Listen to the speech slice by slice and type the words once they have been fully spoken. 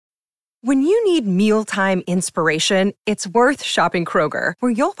When you need mealtime inspiration, it's worth shopping Kroger,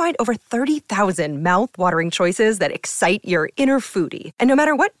 where you'll find over 30,000 mouth-watering choices that excite your inner foodie. And no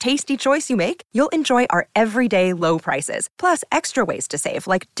matter what tasty choice you make, you'll enjoy our everyday low prices, plus extra ways to save,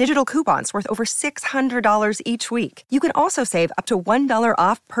 like digital coupons worth over $600 each week. You can also save up to $1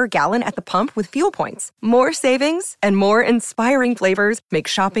 off per gallon at the pump with fuel points. More savings and more inspiring flavors make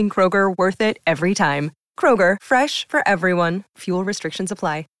shopping Kroger worth it every time. Kroger, fresh for everyone. Fuel restrictions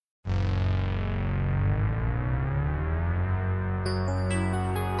apply.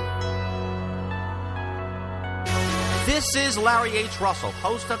 This is Larry H. Russell,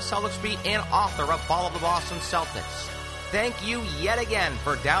 host of Celtics Beat and author of Fall of the Boston Celtics. Thank you yet again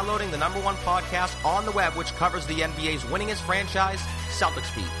for downloading the #1 podcast on the web, which covers the NBA's winningest franchise,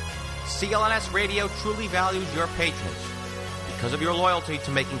 Celtics Beat. CLNS Radio truly values your patronage. Because of your loyalty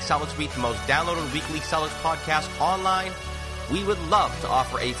to making Celtics Beat the most downloaded weekly Celtics podcast online, we would love to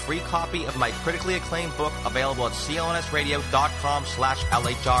offer a free copy of my critically acclaimed book available at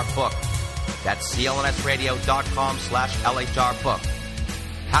clnsradio.com/LHRbook. That's clnsradio.com/LHRbook.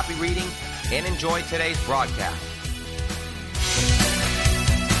 Happy reading and enjoy today's broadcast.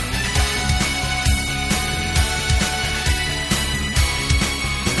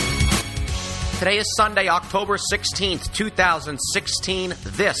 Today is Sunday, October 16th, 2016.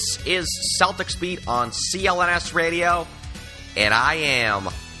 This is Celtics Beat on CLNS Radio, and I am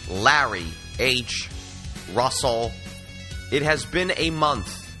Larry H. Russell. It has been a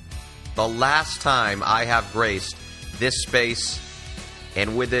month. The last time I have graced this space,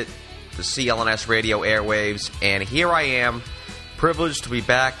 and with it, the CLNS radio airwaves, and here I am, privileged to be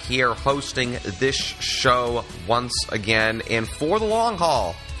back here hosting this show once again, and for the long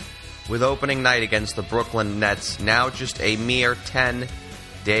haul, with opening night against the Brooklyn Nets, now just a mere 10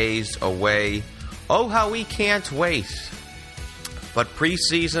 days away. Oh, how we can't wait. But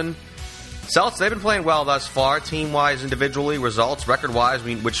preseason, Celtics, they've been playing well thus far, team-wise, individually, results, record-wise,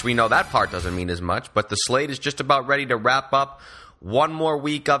 which we know that part doesn't mean as much, but the slate is just about ready to wrap up. One more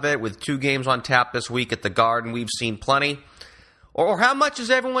week of it with 2 games on tap this week at the Garden. We've seen plenty. Or how much has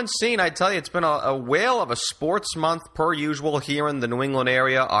everyone seen? I tell you, it's been a whale of a sports month per usual here in the New England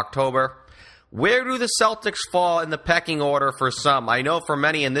area, October. Where do the Celtics fall in the pecking order for some? I know for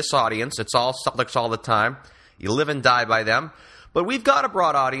many in this audience, it's all Celtics all the time. You live and die by them. But we've got a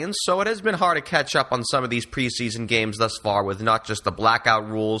broad audience, so it has been hard to catch up on some of these preseason games thus far with not just the blackout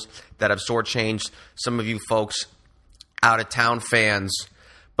rules that have shortchanged some of you folks out-of-town fans.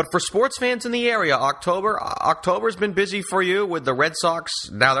 But for sports fans in the area, October's been busy for you with the Red Sox.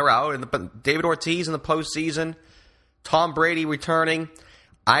 Now they're out, and David Ortiz in the postseason, Tom Brady returning.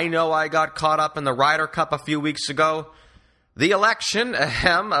 I know I got caught up in the Ryder Cup a few weeks ago. The election,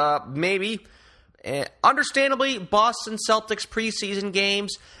 maybe. Understandably, Boston Celtics preseason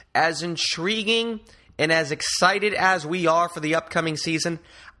games, as intriguing and as excited as we are for the upcoming season,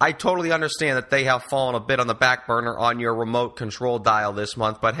 I totally understand that they have fallen a bit on the back burner on your remote control dial this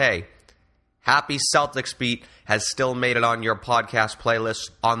month. But hey, happy Celtics Beat has still made it on your podcast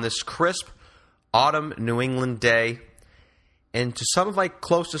playlist on this crisp autumn New England day. And to some of my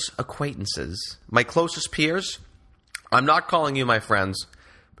closest acquaintances, my closest peers, I'm not calling you my friends,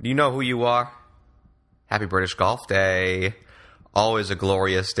 but you know who you are. Happy British Golf Day. Always a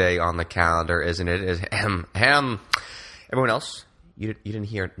glorious day on the calendar, isn't it? Everyone else, you didn't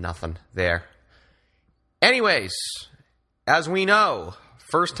hear nothing there. Anyways, as we know,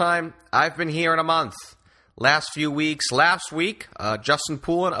 first time I've been here in a month. Last week, Justin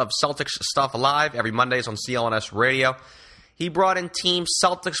Poulin of Celtics Stuff Live, every Mondays on CLNS Radio. He brought in Team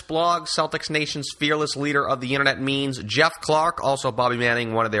Celtics blog, Celtics Nation's fearless leader of the internet memes, Jeff Clark, also Bobby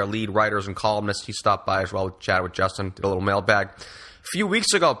Manning, one of their lead writers and columnists. He stopped by as well, chatted with Justin, did a little mailbag. A few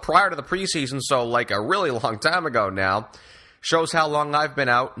weeks ago, prior to the preseason, so like a really long time ago now, shows how long I've been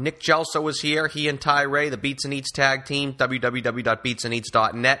out. Nick Gelso was here, he and Ty Ray, the Beats and Eats tag team,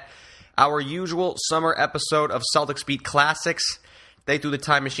 www.beatsandeats.net. Our usual summer episode of Celtics Beat Classics. They threw the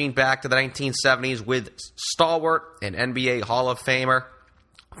time machine back to the 1970s with stalwart and NBA Hall of Famer,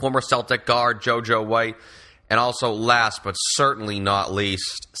 former Celtic guard JoJo White, and also last but certainly not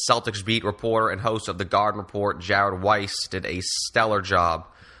least, Celtics beat reporter and host of the Garden Report, Jared Weiss, did a stellar job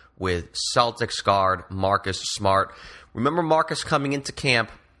with Celtics guard Marcus Smart. Remember Marcus coming into camp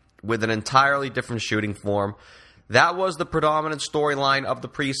with an entirely different shooting form. That was the predominant storyline of the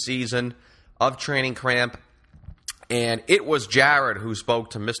preseason, of training camp. And it was Jared who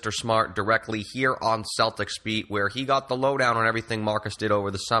spoke to Mr. Smart directly here on Celtics Beat, where he got the lowdown on everything Marcus did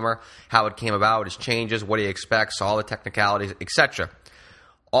over the summer, how it came about, his changes, what he expects, all the technicalities, etc.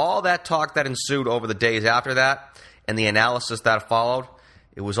 All that talk that ensued over the days after that and the analysis that followed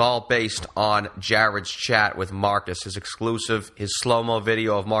It was all based on Jared's chat with Marcus, his exclusive, his slow-mo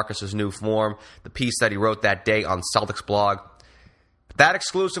video of Marcus's new form, the piece that he wrote that day on Celtics blog. That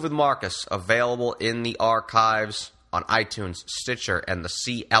exclusive with Marcus, available in the archives on iTunes, Stitcher, and the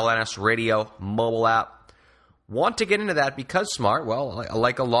CLNS Radio mobile app. Want to get into that because, Smart, well,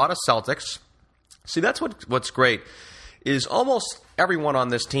 like a lot of Celtics, see, that's what's great, is almost everyone on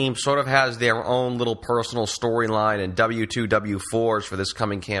this team sort of has their own little personal storyline and W2, W4s for this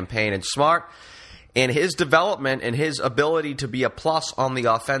coming campaign. And Smart, in his development and his ability to be a plus on the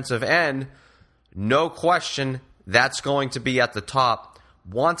offensive end, no question that's going to be at the top.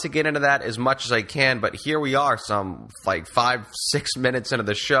 Want to get into that as much as I can, but here we are, some like 5-6 minutes into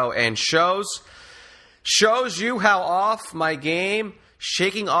the show, and shows you how off my game,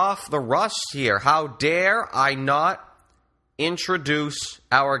 shaking off the rust here. How dare I not introduce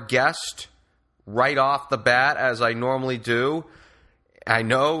our guest right off the bat as I normally do. I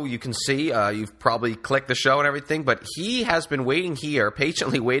know you can see, you've probably clicked the show and everything, but he has been waiting here,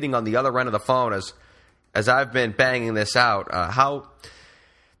 patiently waiting on the other end of the phone as I've been banging this out. How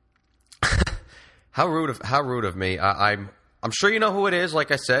rude of me. I'm sure you know who it is,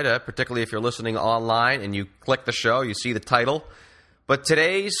 like I said, particularly if you're listening online and you click the show, you see the title. But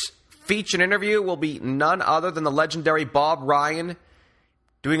today's featured interview will be none other than the legendary Bob Ryan,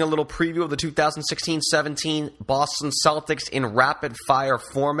 doing a little preview of the 2016-17 Boston Celtics in rapid-fire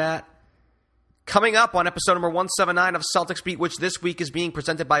format. Coming up on episode number 179 of Celtics Beat, which this week is being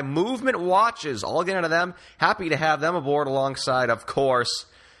presented by Movement Watches. I'll get into them. Happy to have them aboard alongside, of course,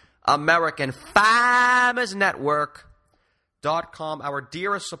 American Farmers Network.com, our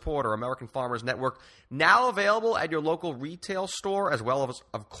dearest supporter, American Farmers Network, now available at your local retail store, as well as,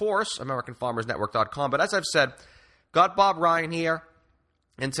 of course, AmericanFarmersNetwork.com. But as I've said, got Bob Ryan here,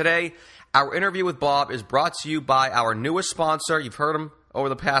 and today our interview with Bob is brought to you by our newest sponsor. You've heard him over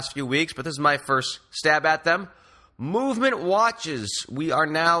the past few weeks, but this is my first stab at them. Movement Watches. We are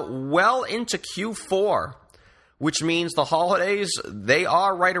now well into Q4, which means the holidays, they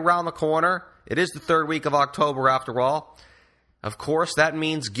are right around the corner. It is the third week of October, after all. Of course, that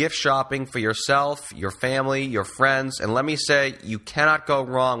means gift shopping for yourself, your family, your friends. And let me say, you cannot go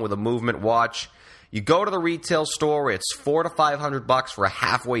wrong with a Movement watch. You go to the retail store, it's $400 to $500 for a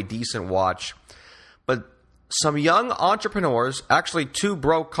halfway decent watch. But some young entrepreneurs, actually two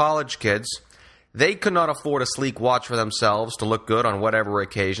broke college kids, they could not afford a sleek watch for themselves to look good on whatever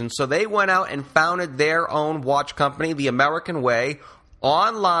occasion. So they went out and founded their own watch company, the American Way,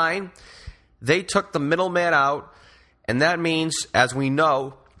 online. They took the middleman out. And that means, as we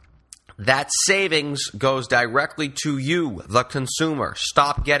know, that savings goes directly to you, the consumer.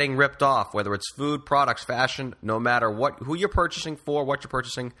 Stop getting ripped off, whether it's food, products, fashion, no matter who you're purchasing for, what you're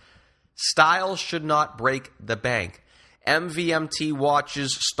purchasing. Style should not break the bank. MVMT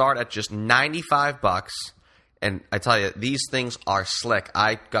watches start at just $95. And I tell you, these things are slick.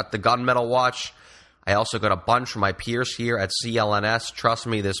 I got the gunmetal watch. I also got a bunch from my peers here at CLNS. Trust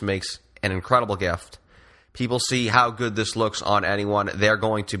me, this makes an incredible gift. People see how good this looks on anyone. They're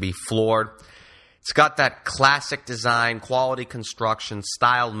going to be floored. It's got that classic design, quality construction,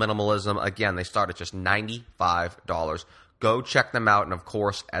 styled minimalism. Again, they start at just $95. Go check them out. And, of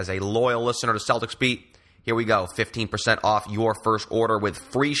course, as a loyal listener to Celtics Beat, here we go. 15% off your first order with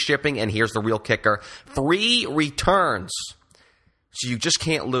free shipping. And here's the real kicker. Free returns. So you just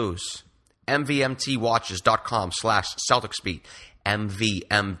can't lose. MVMTwatches.com/CelticsBeat.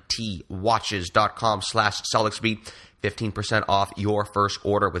 MVMTwatches.com/CelticsBeat. 15% off your first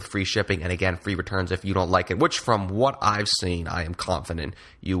order with free shipping. And again, free returns if you don't like it, which from what I've seen, I am confident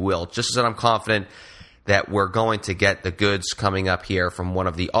you will. Just as I'm confident that we're going to get the goods coming up here from one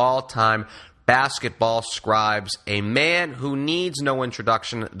of the all-time basketball scribes, a man who needs no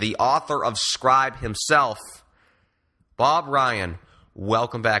introduction, the author of Scribe himself, Bob Ryan.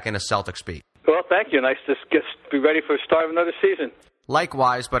 Welcome back into Celtics Beat. Well, thank you. Nice to be ready for the start of another season.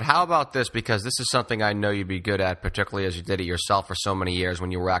 Likewise, but how about this? Because this is something I know you'd be good at, particularly as you did it yourself for so many years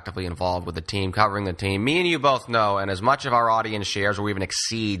when you were actively involved with the team, covering the team. Me and you both know, and as much of our audience shares or even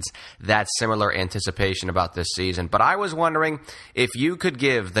exceeds that similar anticipation about this season. But I was wondering if you could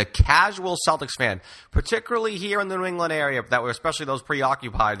give the casual Celtics fan, particularly here in the New England area, that were especially those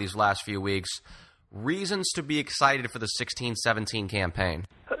preoccupied these last few weeks, reasons to be excited for the 16-17 campaign.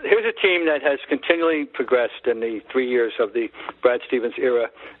 Here's a team that has continually progressed in the 3 years of the Brad Stevens era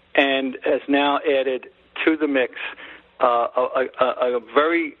and has now added to the mix a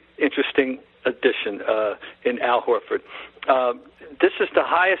very interesting addition in Al Horford. This is the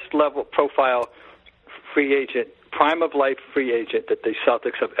highest level profile free agent, prime of life free agent that the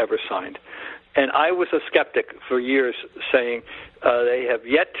Celtics have ever signed. And I was a skeptic for years, saying they have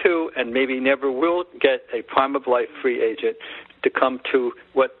yet to and maybe never will get a prime-of-life free agent to come to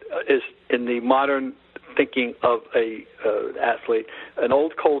what is in the modern thinking of a athlete, an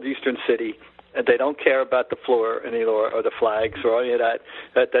old cold eastern city, and they don't care about the floor anymore or the flags or any of that.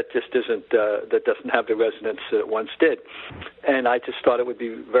 That just isn't that doesn't have the resonance that it once did. And I just thought it would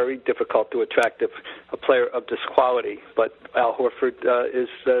be very difficult to attract a player of this quality. But Al Horford is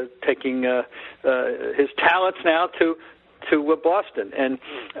taking his talents now to Boston. And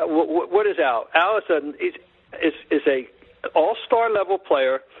what is Al? Al is a all-star level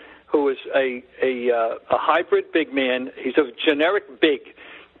player who is a hybrid big man. He's a generic big.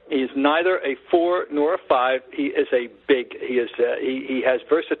 He is neither a 4 nor a 5. He is a big. He has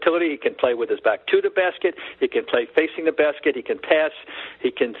versatility. He can play with his back to the basket. He can play facing the basket. He can pass.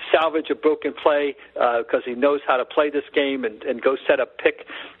 He can salvage a broken play because he knows how to play this game and go set up pick.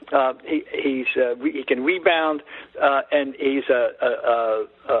 He can rebound, and he's an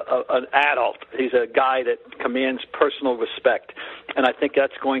adult. He's a guy that commands personal respect, and I think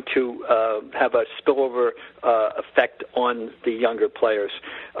that's going to have a spillover effect on the younger players.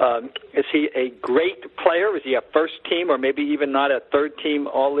 Is he a great player? Is he a first team or maybe even not a third team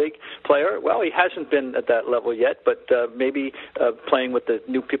all-league player? Well, he hasn't been at that level yet, but maybe playing with the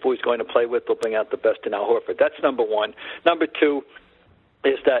new people he's going to play with will bring out the best in Al Horford. That's number one. Number two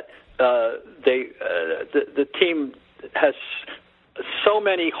is that the team has so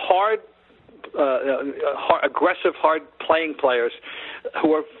many aggressive, hard-playing players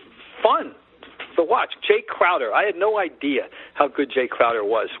who are fun to watch. Jay Crowder, I had no idea how good Jay Crowder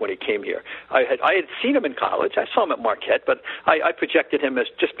was when he came here. I had seen him in college. I saw him at Marquette, but I projected him as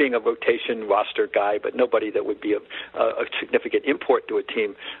just being a rotation roster guy, but nobody that would be a significant import to a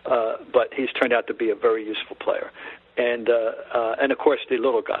team. But he's turned out to be a very useful player. And of course, the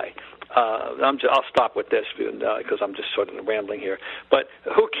little guy. I'll stop with this because I'm just sort of rambling here. But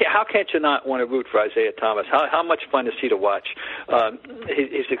how can't you not want to root for Isaiah Thomas? How much fun is he to watch?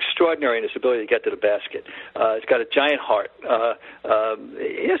 He's extraordinary in his ability to get to the basket. He's got a giant heart.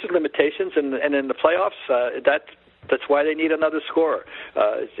 He has his limitations, and in the playoffs, that's why they need another scorer.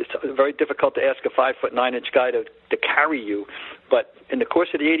 It's very difficult to ask a 5'9" guy to carry you. But in the course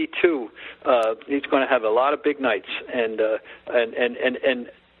of the 82, he's going to have a lot of big nights, and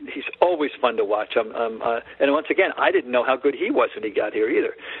he's always fun to watch. And once again, I didn't know how good he was when he got here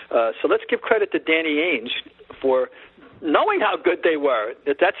either. So let's give credit to Danny Ainge for knowing how good they were.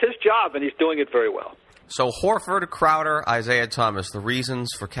 That's his job, and he's doing it very well. So Horford, Crowder, Isaiah Thomas, the reasons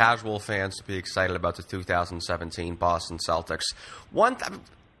for casual fans to be excited about the 2017 Boston Celtics.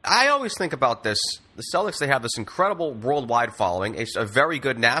 I always think about this. The Celtics, they have this incredible worldwide following, a very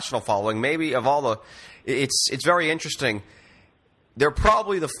good national following. Maybe of all the – it's very interesting. They're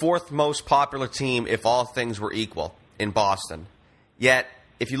probably the fourth most popular team if all things were equal in Boston. Yet,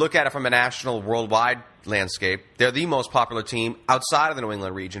 if you look at it from a national worldwide landscape, they're the most popular team outside of the New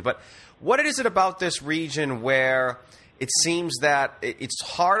England region. But what is it about this region where it seems that it's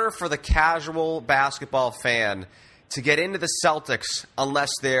harder for the casual basketball fan to get into the Celtics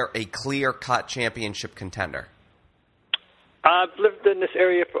unless they're a clear-cut championship contender? I've lived in this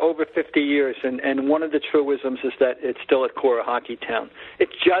area for over 50 years, and one of the truisms is that it's still a core of hockey town. It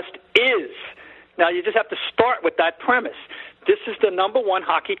just is. Now, you just have to start with that premise. This is the number one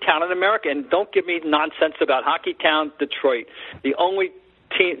hockey town in America, and don't give me nonsense about hockey town, Detroit. The only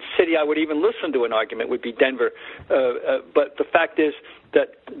city I would even listen to an argument would be Denver. But the fact is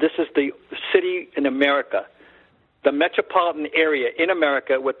that this is the city in America, the metropolitan area in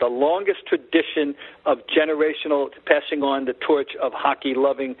America with the longest tradition of generational passing on the torch of hockey,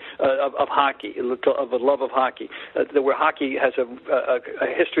 of a love of hockey, where hockey has a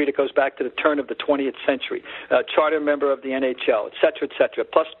history that goes back to the turn of the 20th century, charter member of the NHL, et cetera,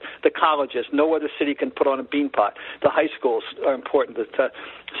 plus the colleges. No other city can put on a beanpot. The high schools are important.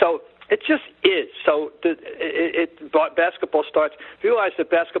 So it just is. So basketball starts. Realize that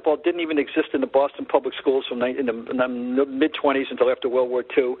basketball didn't even exist in the Boston public schools in the mid-20s until after World War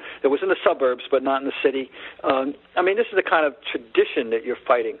II. It was in the suburbs, but not in the city. This is the kind of tradition that you're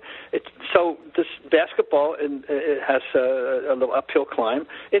fighting. So this basketball it has a little uphill climb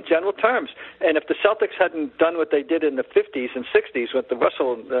in general terms. And if the Celtics hadn't done what they did in the 50s and 60s with the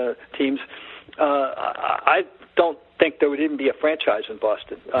Russell teams, I don't think there would even be a franchise in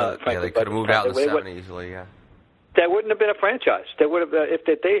Boston. Frankly, they could have moved out in the 70s easily, yeah. There wouldn't have been a franchise. There would have if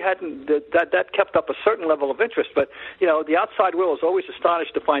they hadn't that kept up a certain level of interest. But the outside world is always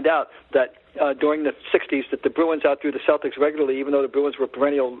astonished to find out that during the 60s that the Bruins outthrew the Celtics regularly, even though the Bruins were a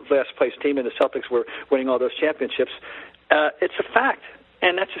perennial last place team and the Celtics were winning all those championships. It's a fact.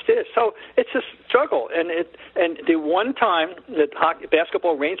 And that's just it. So it's a struggle. And the one time that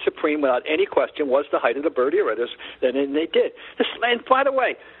basketball reigned supreme without any question was the height of the Bird era. And they did. And by the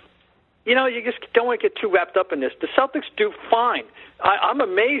way, you just don't want to get too wrapped up in this. The Celtics do fine. I'm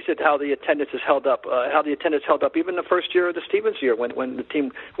amazed at how the attendance has held up. Even the first year of the Stevens year, when the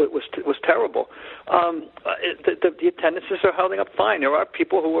team was terrible. The attendances are holding up fine. There are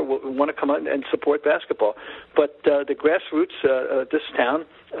people who want to come out and support basketball, but the grassroots this town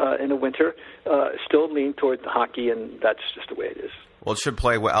in the winter still lean toward hockey, and that's just the way it is. Well, it should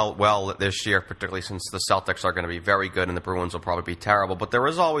play well this year, particularly since the Celtics are going to be very good and the Bruins will probably be terrible. But there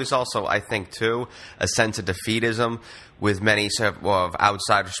is always also, I think, too, a sense of defeatism with many of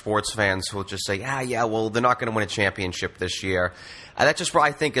outsider sports fans who will just say, well, they're not going to win a championship this year. And that just,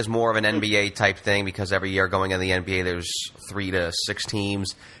 I think, is more of an NBA-type thing because every year going in the NBA, there's 3 to 6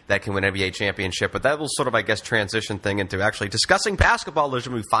 teams that can win an NBA championship. But that will sort of, I guess, transition thing into actually discussing basketball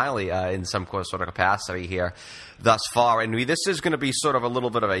legitimately finally in some sort of capacity here thus far. And this is going to be sort of a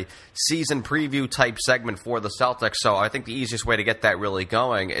little bit of a season preview type segment for the Celtics. So I think the easiest way to get that really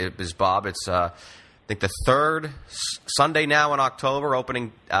going is, Bob, it's I think the third Sunday now in October,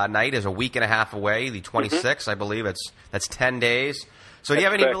 opening night is a week and a half away, the 26th, I believe. That's 10 days. So do you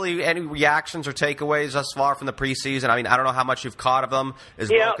have any reactions or takeaways thus far from the preseason? I mean, I don't know how much you've caught of them,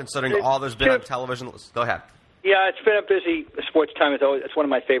 well, considering all there's been on television. Go ahead. Yeah, it's been a busy sports time. It's one of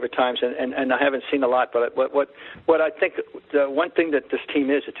my favorite times, and I haven't seen a lot. But what I think the one thing that this team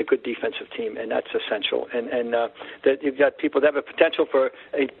is, it's a good defensive team, and that's essential. And that you've got people that have a potential for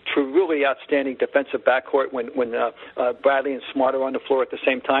a truly outstanding defensive backcourt when Bradley and Smart are on the floor at the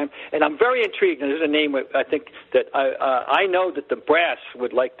same time. And I'm very intrigued. And there's a name I think that I know that the brass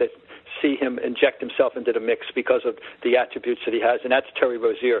would like to see him inject himself into the mix because of the attributes that he has, and that's Terry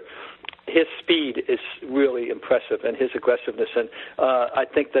Rozier. His speed is really impressive, and his aggressiveness, and I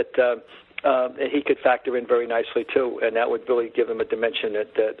think that he could factor in very nicely too, and that would really give him a dimension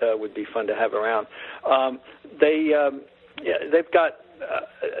that would be fun to have around. They've got.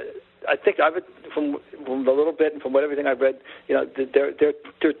 I think from a little bit and from everything I've read,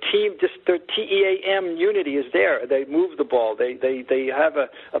 their team, just their TEAM unity is there. They move the ball. They have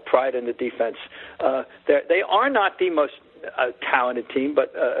a pride in the defense. They are not the most talented team,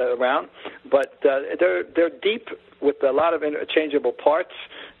 but around, but they're deep with a lot of interchangeable parts,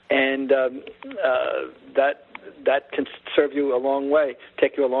 and that can serve you a long way,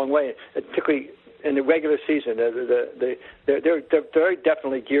 take you a long way, particularly in the regular season. They're very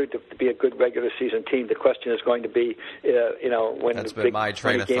definitely geared to be a good regular season team. The question is going to be, when that's the been big my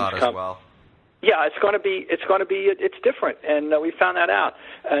train of thought come. As well. Yeah, it's different, and we found that out.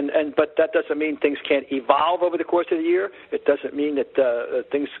 But that doesn't mean things can't evolve over the course of the year. It doesn't mean that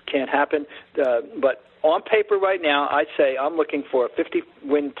things can't happen. But on paper right now, I'd say I'm looking for a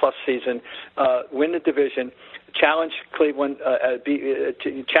 50-win-plus season, win the division, challenge Cleveland,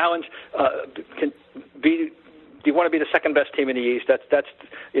 do you want to be the second best team in the East? That's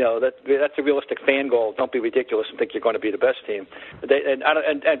a realistic fan goal. Don't be ridiculous and think you're going to be the best team.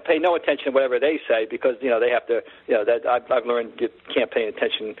 And pay no attention to whatever they say, because they have to. I've learned you can't pay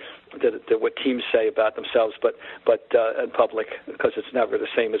attention to what teams say about themselves, but in public, because it's never the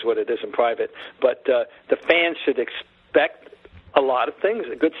same as what it is in private. But the fans should expect a lot of things,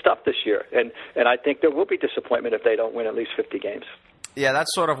 good stuff this year, and I think there will be disappointment if they don't win at least 50 games. Yeah,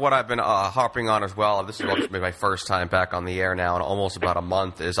 that's sort of what I've been harping on as well. This is my first time back on the air now in almost about a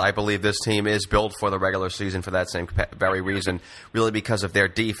month, is I believe this team is built for the regular season for that same very reason, really because of their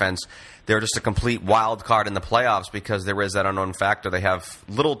defense. They're just a complete wild card in the playoffs because there is that unknown factor. They have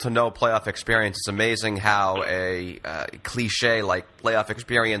little to no playoff experience. It's amazing how a cliche like playoff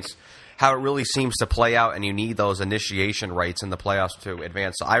experience, how it really seems to play out, and you need those initiation rights in the playoffs to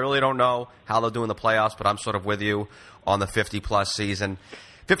advance. So I really don't know how they'll do in the playoffs, but I'm sort of with you on the 50-plus season.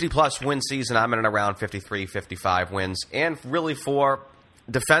 50-plus win season, I'm in and around 53, 55 wins. And really for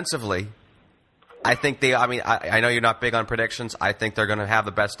defensively, I think I know you're not big on predictions. I think they're going to have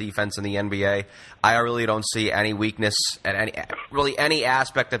the best defense in the NBA. I really don't see any weakness at any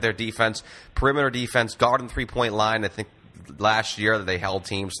aspect of their defense. Perimeter defense, guard and three-point line, I think last year they held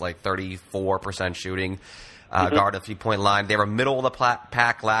teams like 34% shooting, guard and three-point line. They were middle of the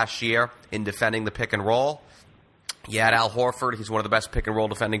pack last year in defending the pick and roll. You had Al Horford. He's one of the best pick-and-roll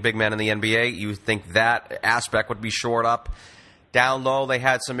defending big men in the NBA. You think that aspect would be shored up. Down low, they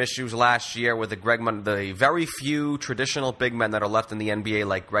had some issues last year with the very few traditional big men that are left in the NBA,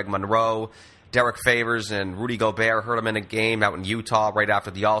 like Greg Monroe, Derek Favors, and Rudy Gobert. Heard him in a game out in Utah right after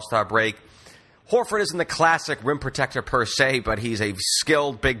the All-Star break. Horford isn't the classic rim protector per se, but he's a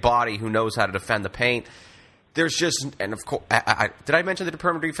skilled big body who knows how to defend the paint. there's just, and of course, did I mention the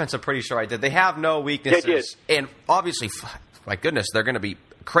perimeter defense? I'm pretty sure I did. They have no weaknesses. They did. And obviously, my goodness, they're going to be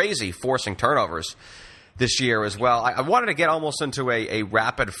crazy forcing turnovers this year as well. I wanted to get almost into a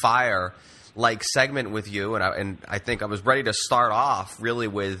rapid fire like segment with you, and I think I was ready to start off really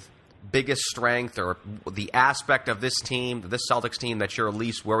with biggest strength or the aspect of this team, this Celtics team that you're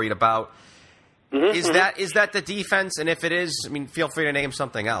least worried about. Mm-hmm, is that the defense? And if it is, I mean, feel free to name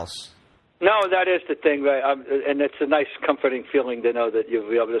something else. No, that is the thing, right? And it's a nice, comforting feeling to know that you'll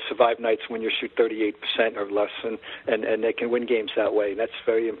be able to survive nights when you shoot 38% or less, and they can win games that way. And that's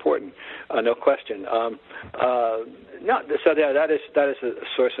very important, no question. So yeah, that is a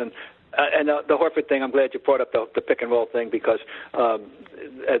source. And the Horford thing, I'm glad you brought up the pick and roll thing because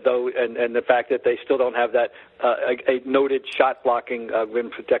and the fact that they still don't have that a noted shot blocking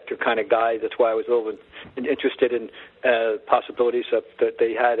rim protector kind of guy. That's why I was a little interested in possibilities that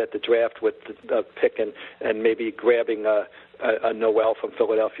they had at the draft with the pick and maybe grabbing a Noel from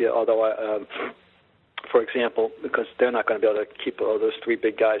Philadelphia. Although, for example, because they're not going to be able to keep all those three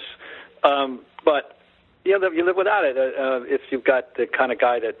big guys, but. You live without it if you've got the kind of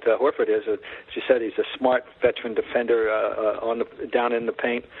guy that Horford is. As you said, he's a smart veteran defender down in the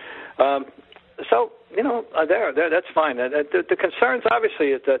paint. So that's fine. The concerns obviously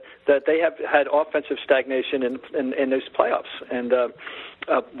is that they have had offensive stagnation in those playoffs, and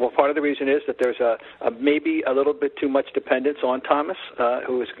part of the reason is that there's maybe a little bit too much dependence on Thomas,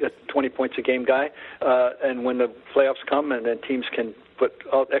 who is a 20 points a game guy, and when the playoffs come and then teams can put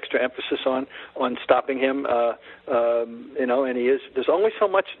extra emphasis on stopping him, and he is. There's only so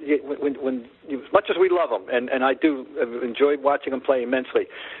much when as much as we love him, and I do enjoy watching him play immensely.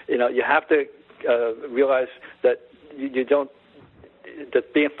 You have to realize that you don't.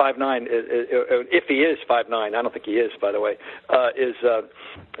 That being 5'9", if he is 5'9", I don't think he is, by the way, is a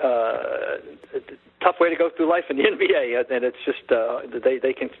tough way to go through life in the NBA, and it's just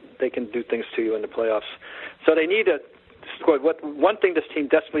they can do things to you in the playoffs. So they need a. One thing this team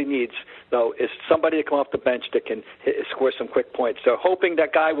desperately needs, though, is somebody to come off the bench that can score some quick points. They're hoping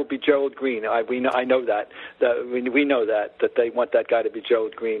that guy will be Gerald Green. I know that. We know that they want that guy to be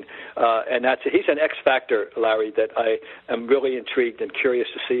Gerald Green, and he's an X factor, Larry. That I am really intrigued and curious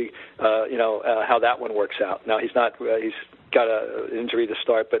to see, how that one works out. Now he's not. He's got an injury to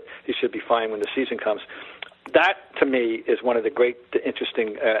start, but he should be fine when the season comes. That, to me, is one of the great,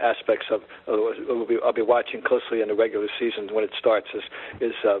 interesting aspects of I'll be watching closely in the regular season when it starts.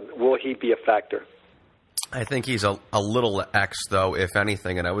 Is will he be a factor? I think he's a little X, though, if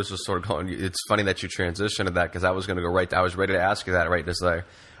anything. And I was just sort of going. It's funny that you transitioned to that because I was going to go right. I was ready to ask you that right as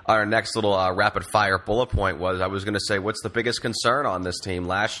our next little rapid fire bullet point was. I was going to say, what's the biggest concern on this team?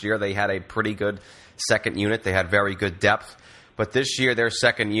 Last year they had a pretty good second unit. They had very good depth. But this year, their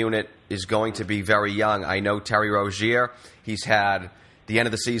second unit is going to be very young. I know Terry Rozier. He's had the end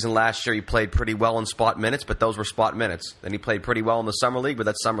of the season last year. He played pretty well in spot minutes, but those were spot minutes. Then he played pretty well in the Summer League, but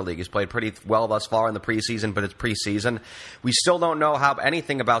that's Summer League. He's played pretty well thus far in the preseason, but it's preseason. We still don't know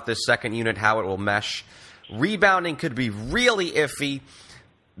anything about this second unit, how it will mesh. Rebounding could be really iffy.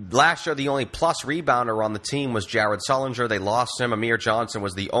 Last year, the only plus rebounder on the team was Jared Sullinger. They lost him. Amir Johnson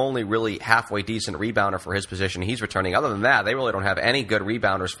was the only really halfway decent rebounder for his position. He's returning. Other than that, they really don't have any good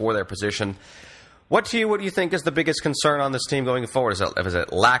rebounders for their position. What do you think is the biggest concern on this team going forward? Is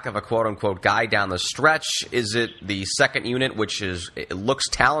it lack of a quote-unquote guy down the stretch? Is it the second unit, which it looks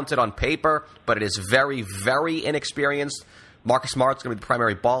talented on paper, but it is very, very inexperienced? Marcus Smart's going to be the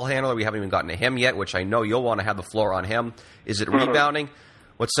primary ball handler. We haven't even gotten to him yet, which I know you'll want to have the floor on him. Is it rebounding?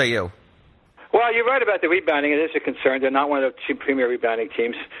 What say you? Well, you're right about the rebounding. It is a concern. They're not one of the premier rebounding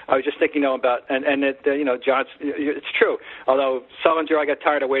teams. I was just thinking, about John. It's true. Although Sullinger, I got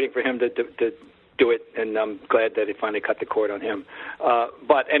tired of waiting for him to do it, and I'm glad that he finally cut the cord on him.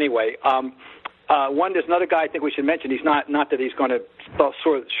 But anyway, there's another guy I think we should mention. He's not that he's going to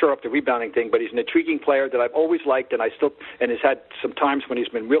shore up the rebounding thing, but he's an intriguing player that I've always liked, and has had some times when he's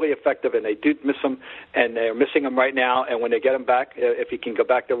been really effective, and they did miss him, and they're missing him right now. And when they get him back, if he can go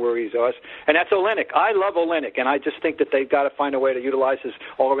back to where he was, and that's Olynyk. I love Olynyk, and I just think that they've got to find a way to utilize his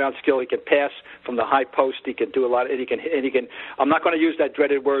all-around skill. He can pass from the high post. He can do a lot. He can. I'm not going to use that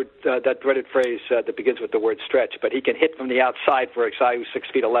dreaded word, that dreaded phrase that begins with the word stretch, but he can hit from the outside for a guy who's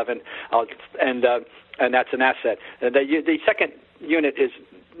 6'11", and that's an asset. The second unit is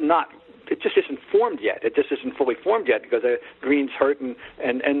not. It just isn't formed yet. It just isn't fully formed yet because Green's hurt and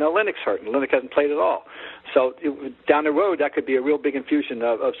Olynyk's hurt, and Olynyk hasn't played at all. So down the road, that could be a real big infusion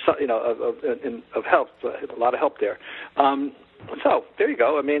of help, a lot of help there. So there you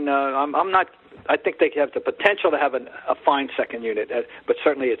go. I mean, I'm not. I think they have the potential to have a fine second unit, but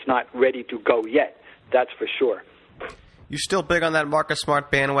certainly it's not ready to go yet. That's for sure. You still big on that Marcus Smart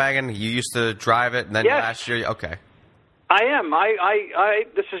bandwagon? You used to drive it, and then last year, okay. I am. I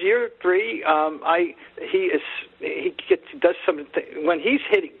this is year 3. He does something when he's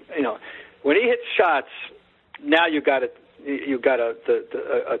hitting. When he hits shots. Now you got a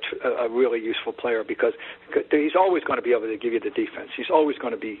really useful player because he's always going to be able to give you the defense. He's always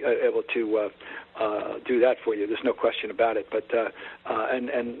going to be able to do that for you. There's no question about it. But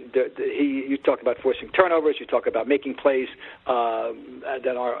you talk about forcing turnovers. You talk about making plays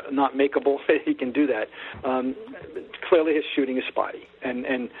that are not makeable. He can do that. Clearly, his shooting is spotty,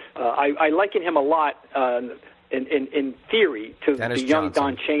 and I liken him a lot in theory to Dennis the young Johnson.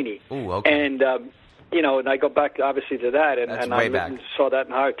 Don Chaney. Ooh, okay. And and I go back obviously to that, and I saw that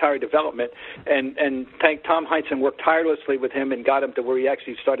in entire development, and thank Tom Heinsohn worked tirelessly with him and got him to where he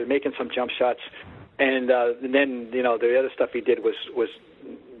actually started making some jump shots, and then the other stuff he did was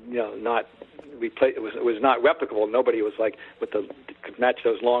not replay. It was not replicable. Nobody was like could match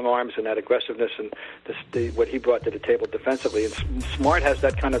those long arms and that aggressiveness and what he brought to the table defensively. And Smart has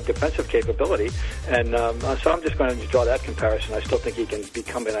that kind of defensive capability, and so I'm just going to draw that comparison. I still think he can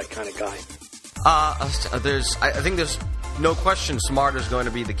become that kind of guy. I think there's no question Smart is going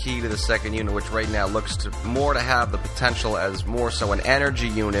to be the key to the second unit, which right now looks more to have the potential as more so an energy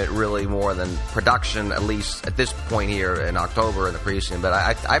unit, really more than production, at least at this point here in October in the preseason. But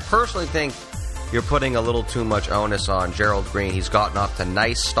I personally think you're putting a little too much onus on Gerald Green. He's gotten off to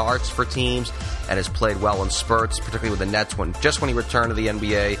nice starts for teams and has played well in spurts, particularly with the Nets. When he returned to the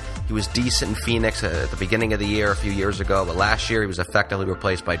NBA, he was decent in Phoenix at the beginning of the year a few years ago, but last year he was effectively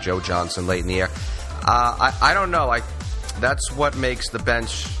replaced by Joe Johnson late in the year. I don't know. That's what makes the bench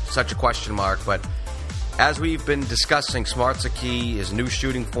such a question mark, but as we've been discussing, Smart's a key. His new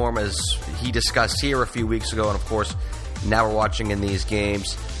shooting form, as he discussed here a few weeks ago, and of course now we're watching in these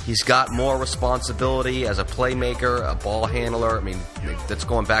games. He's got more responsibility as a playmaker, a ball handler. I mean, that's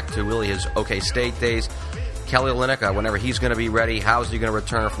going back to really his OK State days. Kelly Olynyk, whenever he's going to be ready, how's he going to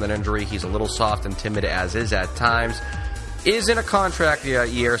return from that injury? He's a little soft and timid as is at times. Is in a contract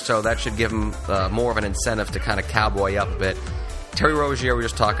year, so that should give him more of an incentive to kind of cowboy up a bit. Terry Rozier, we were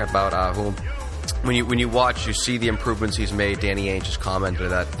just talking about, who when you watch, you see the improvements he's made. Danny Ainge has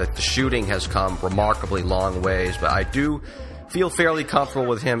commented that the shooting has come remarkably long ways, but I do feel fairly comfortable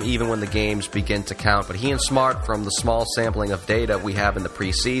with him even when the games begin to count. But he and Smart, from the small sampling of data we have in the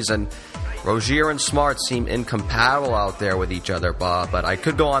preseason, Rozier and Smart seem incompatible out there with each other, Bob. But I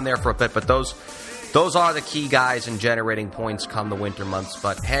could go on there for a bit, but those are the key guys in generating points come the winter months.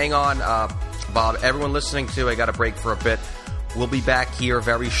 But hang on, Bob. Everyone listening to, I got to break for a bit. We'll be back here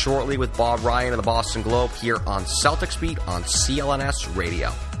very shortly with Bob Ryan of the Boston Globe here on Celtics Beat on CLNS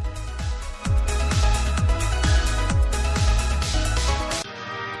Radio.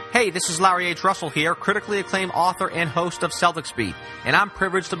 Hey, this is Larry H. Russell here, critically acclaimed author and host of Celtics Beat, and I'm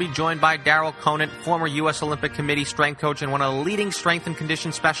privileged to be joined by Darryl Conant, former U.S. Olympic Committee strength coach and one of the leading strength and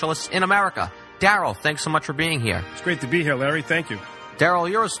condition specialists in America. Darryl, thanks so much for being here. It's great to be here, Larry. Thank you.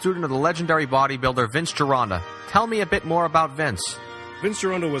 Darryl, you're a student of the legendary bodybuilder Vince Gironda. Tell me a bit more about Vince. Vince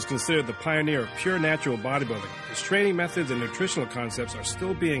Gironda was considered the pioneer of pure natural bodybuilding. His training methods and nutritional concepts are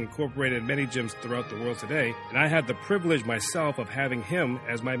still being incorporated in many gyms throughout the world today, and I had the privilege myself of having him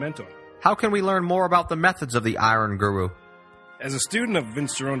as my mentor. How can we learn more about the methods of the Iron Guru? As a student of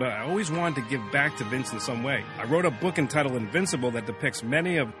Vince Gironda, I always wanted to give back to Vince in some way. I wrote a book entitled Invincible that depicts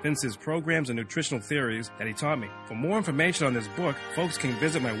many of Vince's programs and nutritional theories that he taught me. For more information on this book, folks can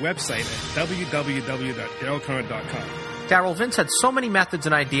visit my website at www.darrylcurrent.com. Darryl, Vince had so many methods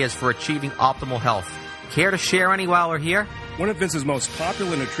and ideas for achieving optimal health. Care to share any while we're here? One of Vince's most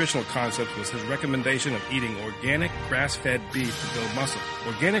popular nutritional concepts was his recommendation of eating organic, grass-fed beef to build muscle.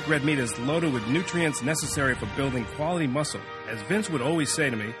 Organic red meat is loaded with nutrients necessary for building quality muscle. As Vince would always say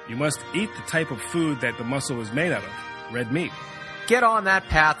to me, you must eat the type of food that the muscle is made out of, red meat. Get on that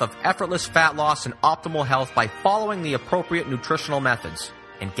path of effortless fat loss and optimal health by following the appropriate nutritional methods.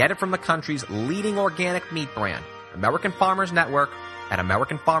 And get it from the country's leading organic meat brand, American Farmers Network, at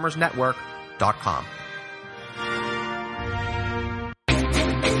AmericanFarmersNetwork.com.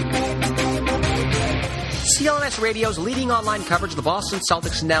 CLNS Radio's leading online coverage of the Boston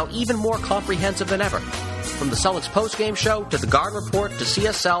Celtics is now even more comprehensive than ever. From the Celtics postgame show to the Garden Report to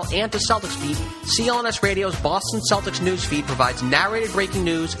CSL and to Celtics Beat, CLNS Radio's Boston Celtics newsfeed provides narrated breaking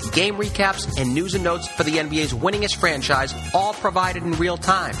news, game recaps, and news and notes for the NBA's winningest franchise, all provided in real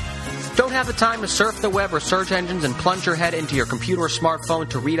time. Don't have the time to surf the web or search engines and plunge your head into your computer or smartphone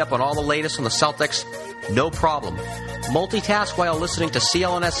to read up on all the latest on the Celtics? No problem. Multitask while listening to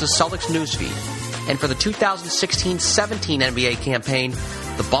CLNS's Celtics newsfeed. And for the 2016-17 NBA campaign,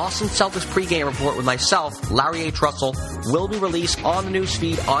 the The Boston Celtics pregame report with myself, Larry H. Russell, will be released on the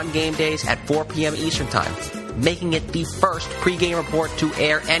newsfeed on game days at 4 p.m. Eastern Time, making it the first pregame report to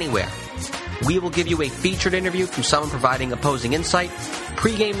air anywhere. We will give you a featured interview from someone providing opposing insight,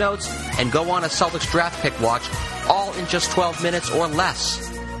 pregame notes, and go on a Celtics draft pick watch, all in just 12 minutes or less.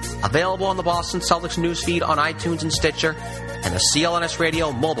 Available on the Boston Celtics newsfeed on iTunes and Stitcher, and the CLNS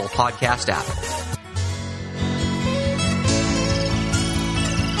Radio mobile podcast app.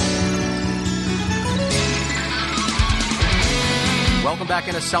 Welcome back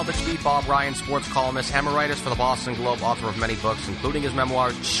into Celtics Beat. Bob Ryan, sports columnist, emeritus for the Boston Globe, author of many books, including his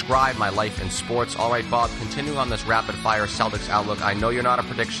memoir, Describe My Life in Sports. All right, Bob, continuing on this rapid-fire Celtics outlook, I know you're not a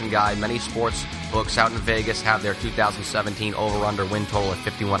prediction guy. Many sports books out in Vegas have their 2017 over-under win total at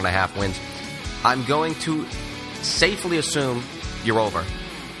 51.5 wins. I'm going to safely assume you're over.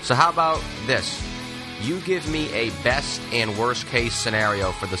 So how about this? You give me a best and worst case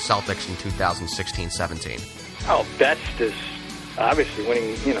scenario for the Celtics in 2016-17. Oh, best is obviously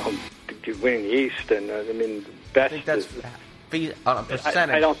winning the East, and best. I think that's on a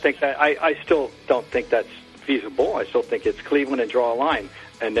percentage. I don't think that. I still don't think that's feasible. I still think it's Cleveland and draw a line,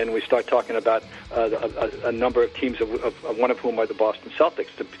 and then we start talking about a number of teams, of one of whom are the Boston Celtics,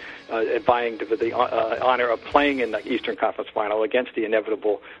 vying for the honor of playing in the Eastern Conference Final against the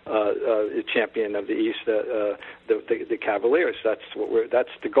inevitable champion of the East, the Cavaliers. That's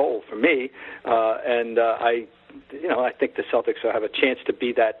the goal for me, and I think the Celtics have a chance to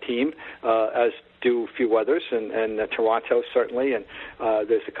be that team, as do a few others, and Toronto certainly. And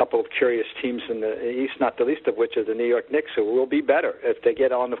there's a couple of curious teams in the East, not the least of which are the New York Knicks, who will be better if they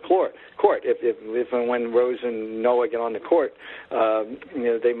get on the court. If and when Rose and Noah get on the court,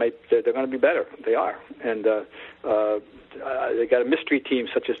 they're going to be better. They are, and they got a mystery team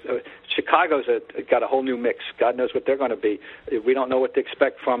such as Chicago's got a whole new mix. God knows what they're going to be. We don't know what to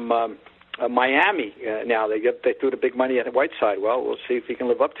expect from Miami now. They threw the big money at Whiteside. Well, we'll see if he can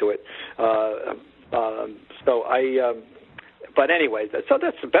live up to it. But anyway, so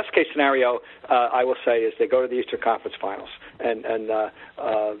that's the best case scenario. I will say is they go to the Eastern Conference Finals, and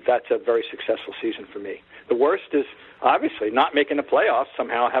that's a very successful season for me. The worst is obviously not making the playoffs,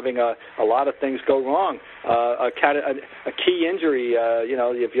 somehow having a lot of things go wrong. A key injury,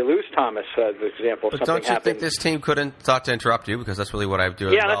 if you lose Thomas, for example, but don't you think this team couldn't, thought to interrupt you, because that's really what I do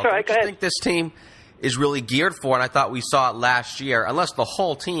as well. That's right. Don't you think this team is really geared for, and I thought we saw it last year, unless the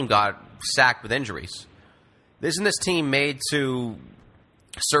whole team got sacked with injuries. Isn't this team made to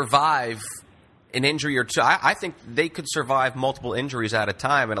survive an injury or two? I think they could survive multiple injuries at a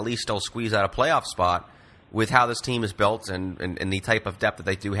time and at least still squeeze out a playoff spot with how this team is built and the type of depth that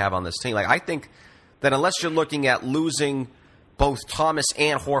they do have on this team. Like, I think that unless you're looking at losing both Thomas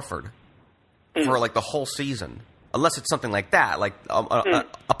and Horford for like the whole season, unless it's something like that, like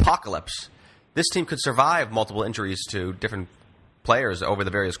apocalypse, this team could survive multiple injuries to different players over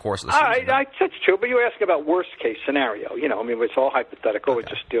the various course of the season. That's true, but you're asking about worst case scenario. It's all hypothetical.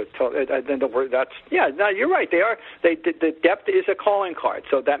 Okay. You're right. The depth is a calling card,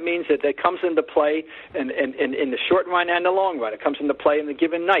 so that means that it comes into play in the short run and the long run. It comes into play in the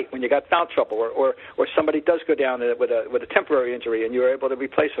given night when you got foul trouble, or somebody does go down with a temporary injury and you're able to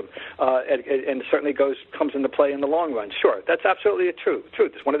replace them, and it certainly comes into play in the long run. Sure, that's absolutely true.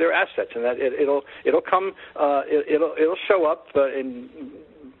 It's one of their assets, and that it'll show up in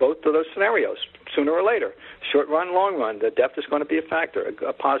both of those scenarios sooner or later. Short run, long run, the depth is going to be a factor,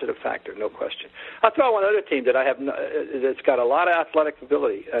 a positive factor, no question. I'll throw one other team that I have that's got a lot of athletic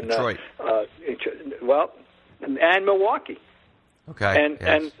ability, and Detroit. And Milwaukee. Okay. And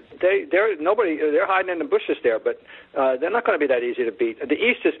they're hiding in the bushes there, but they're not going to be that easy to beat. The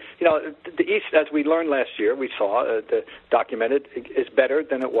East is, the East, as we learned last year, we saw documented, is better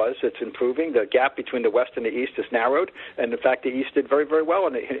than it was. It's improving. The gap between the West and the East is narrowed, and in fact, the East did very, very well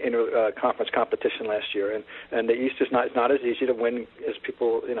in the conference competition last year. And the East is not as easy to win as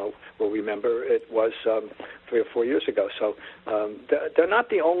people will remember it was 3 or 4 years ago. So they're not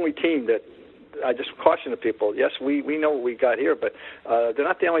the only team that. I just caution the people. Yes, we know what we got here, but they're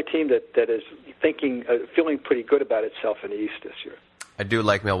not the only team that is feeling pretty good about itself in the East this year. I do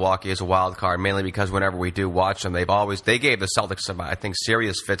like Milwaukee as a wild card, mainly because whenever we do watch them, they gave the Celtics some, I think,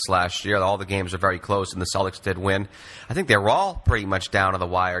 serious fits last year. All the games are very close, and the Celtics did win. I think they were all pretty much down to the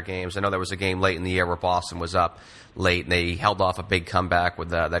wire games. I know there was a game late in the year where Boston was up late, and they held off a big comeback with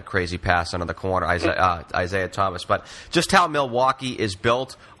that crazy pass under the corner, Isaiah Thomas. But just how Milwaukee is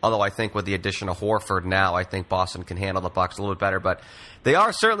built, although I think with the addition of Horford now, I think Boston can handle the Bucks a little bit better. But they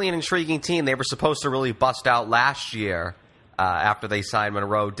are certainly an intriguing team. They were supposed to really bust out last year after they signed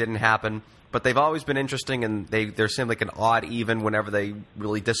Monroe. Didn't happen. But they've always been interesting, and they seem like an odd even whenever they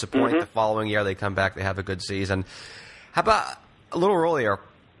really disappoint. The following year, they come back, they have a good season. How about a little earlier,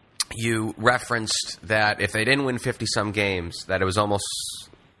 you referenced that if they didn't win 50-some games, that it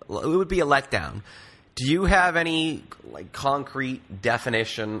would be a letdown. Do you have any concrete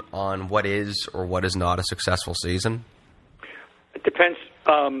definition on what is or what is not a successful season? It depends.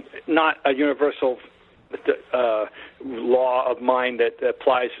 Not a universal law of mine that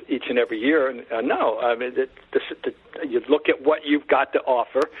applies each and every year. No, I mean, you look at what you've got to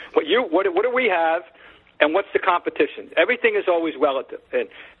offer. What do we have, and what's the competition? Everything is always relative,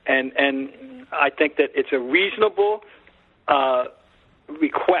 and I think that it's a reasonable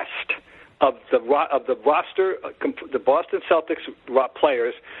request of the roster, the Boston Celtics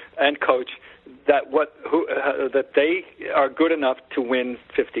players and coach, that they are good enough to win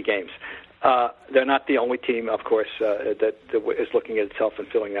 50 games. They're not the only team, of course, that is looking at itself and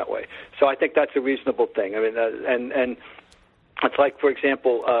feeling that way. So I think that's a reasonable thing. I mean, and it's like, for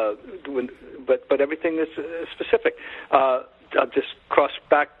example, but everything is specific. I'll just cross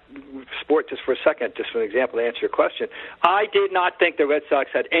back sport just for a second, just for an example to answer your question. I did not think the Red Sox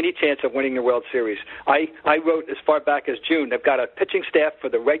had any chance of winning the World Series. I wrote as far back as June, they've got a pitching staff for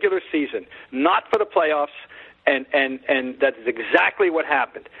the regular season, not for the playoffs, and that is exactly what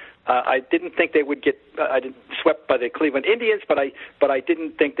happened. I didn't think they would get swept by the Cleveland Indians, but I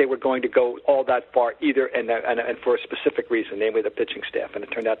didn't think they were going to go all that far either, and for a specific reason, namely the pitching staff. And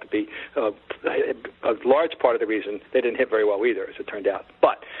it turned out to be a large part of the reason they didn't hit very well either, as it turned out.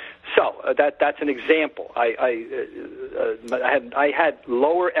 But so that's an example. I had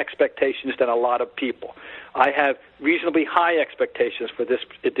lower expectations than a lot of people. I have reasonably high expectations for this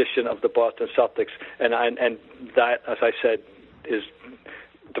edition of the Boston Celtics, and that, as I said, is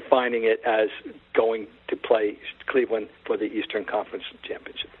defining it as going to play Cleveland for the Eastern Conference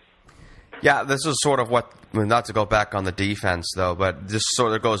Championship. Yeah, this is sort of not to go back on the defense, though, but this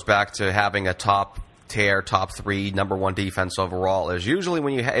sort of goes back to having a top-tier, top-3, number one defense overall. Is usually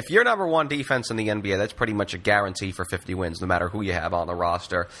when if you're number one defense in the NBA, that's pretty much a guarantee for 50 wins, no matter who you have on the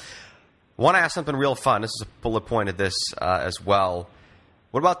roster. I want to ask something real fun. This is a bullet point of this as well.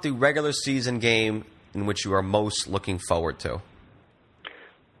 What about the regular season game in which you are most looking forward to?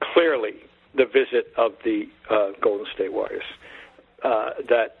 Clearly, the visit of the Golden State Warriors. I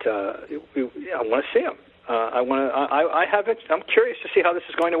want to see them. I'm curious to see how this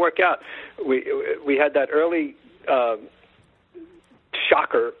is going to work out. We had that early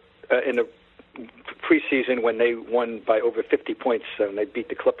shocker in the preseason when they won by over 50 points and they beat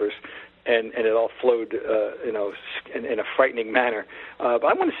the Clippers, and it all flowed in a frightening manner. But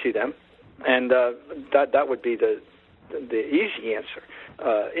I want to see them, and that would be the easy answer.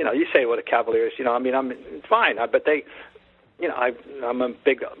 You say, well, the Cavaliers, it's fine, but they, I'm a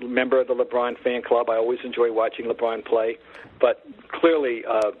big member of the LeBron fan club. I always enjoy watching LeBron play, but clearly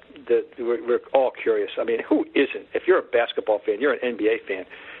we're all curious. I mean, who isn't? If you're a basketball fan, you're an NBA fan.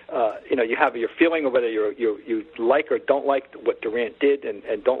 You have your feeling of whether you like or don't like what Durant did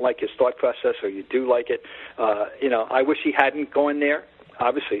and don't like his thought process, or you do like it. I wish he hadn't gone there.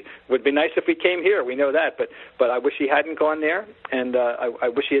 Obviously, it would be nice if he came here. We know that, but I wish he hadn't gone there, and I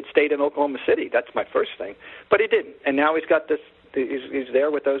wish he had stayed in Oklahoma City. That's my first thing, but he didn't, and now he's got this. He's there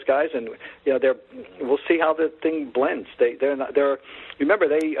with those guys, and we'll see how the thing blends. They're remember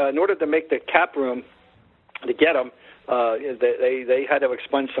they in order to make the cap room to get them. They had to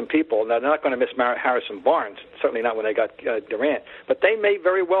expunge some people. Now, they're not going to miss Harrison Barnes, certainly not when they got Durant, but they may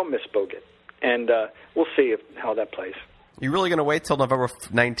very well miss Bogut, and we'll see how that plays. You really going to wait till November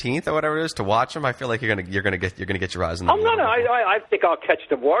 19th or whatever it is to watch them? I feel like you're going to get your eyes on them. No. I think I'll catch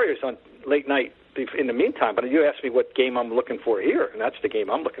the Warriors on late night in the meantime. But you asked me what game I'm looking for here, and that's the game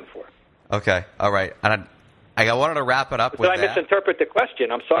I'm looking for. Okay, all right. And I wanted to wrap it up with that. Did I misinterpret the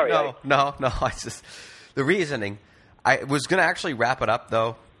question? I'm sorry. No. The reasoning. I was going to actually wrap it up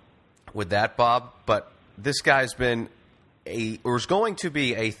though with that, Bob. But this guy's been was going to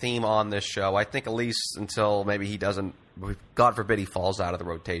be a theme on this show. I think at least until maybe he doesn't. God forbid he falls out of the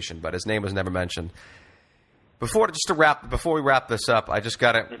rotation, but his name was never mentioned. Before we wrap this up, I just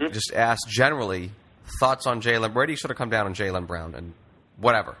got to just ask generally thoughts on Jaylen. Where do you sort of come down on Jaylen Brown and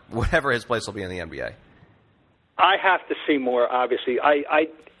whatever his place will be in the NBA? I have to see more. Obviously, I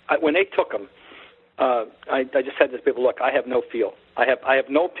when they took him, I just said to people, look, I have no feel. I have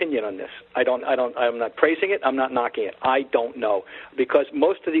no opinion on this. I'm not praising it. I'm not knocking it. I don't know, because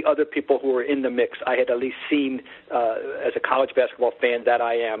most of the other people who were in the mix, I had at least seen as a college basketball fan that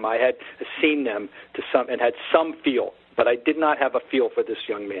I am. I had seen them and had some feel But I did not have a feel for this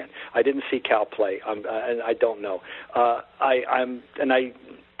young man. I didn't see Cal play, and I don't know. I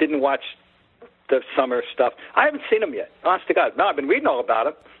didn't watch the summer stuff. I haven't seen him yet. Honest to God, no, I've been reading all about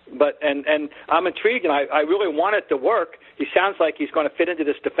him. But and I'm intrigued, and I really want it to work. He sounds like he's going to fit into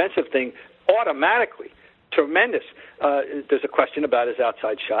this defensive thing automatically. Tremendous. There's a question about his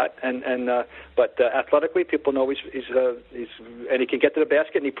outside shot, but athletically, people know he's and he can get to the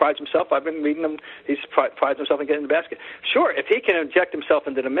basket, and he prides himself. I've been reading him. He prides himself in getting to the basket. Sure, if he can inject himself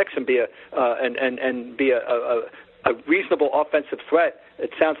into the mix and be a reasonable offensive threat,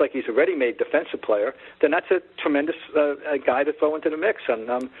 it sounds like he's a ready-made defensive player, then that's a tremendous guy to throw into the mix.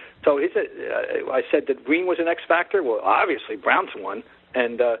 And so I said that Green was an X factor. Well, obviously Brown's one.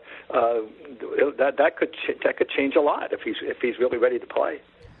 And that could change a lot if he's really ready to play.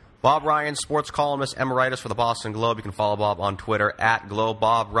 Bob Ryan, sports columnist emeritus for the Boston Globe. You can follow Bob on Twitter at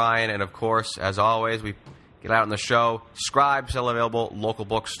GlobeBobRyan. And of course, as always, we get out on the show. Scribe still available, local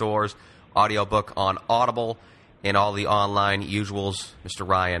bookstores, audiobook on Audible, and all the online usuals. Mr.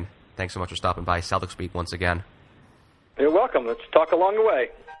 Ryan, thanks so much for stopping by Celtics Beat once again. You're welcome. Let's talk along the way.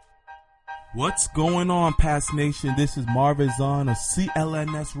 What's going on, Pats Nation? This is Marvin Zahn of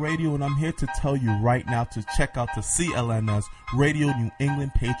CLNS Radio, and I'm here to tell you right now to check out the CLNS Radio New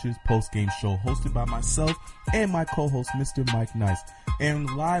England Patriots postgame show, hosted by myself and my co-host, Mr. Mike Nice, and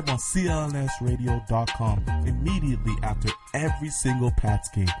live on CLNSradio.com immediately after every single Pats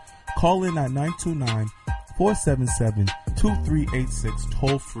game. Call in at 929-477-2386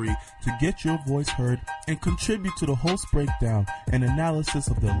 toll-free to get your voice heard and contribute to the host breakdown and analysis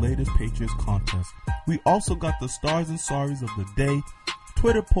of the latest Patriots contest. We also got the stars and sorries of the day,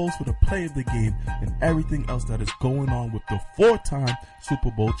 Twitter posts for the play of the game, and everything else that is going on with the 4-time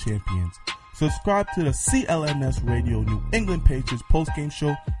Super Bowl champions. Subscribe to the CLNS Radio New England Patriots postgame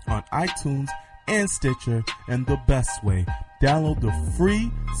show on iTunes and Stitcher, and the best way, download the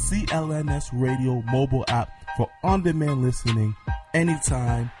free CLNS Radio mobile app for on-demand listening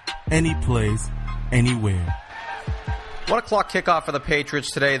anytime, any place, anywhere. 1 o'clock kickoff for the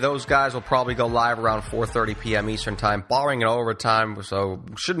Patriots today. Those guys will probably go live around 4:30 p.m. Eastern time, barring an overtime, so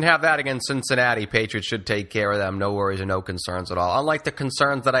shouldn't have that against Cincinnati. Patriots should take care of them. No worries and no concerns at all. Unlike the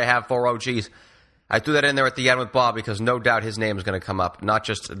concerns that I have for OGs. I threw that in there at the end with Bob because no doubt his name is going to come up, not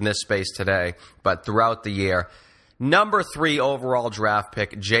just in this space today, but throughout the year. Number 3 overall draft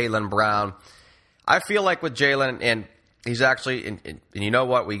pick, Jaylen Brown. I feel like with Jaylen, and he's actually, and you know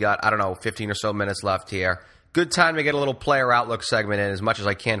what, we got, 15 or so minutes left here. Good time to get a little player outlook segment in as much as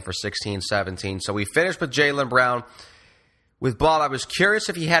I can for 16-17. So we finished with Jaylen Brown. With Bob, I was curious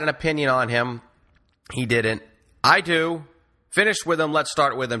if he had an opinion on him. He didn't. I do. Finished with him. Let's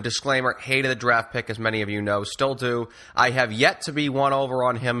start with him. Disclaimer, hated the draft pick, as many of you know. Still do. I have yet to be won over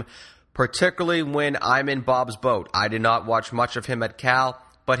on him, particularly when I'm in Bob's boat. I did not watch much of him at Cal,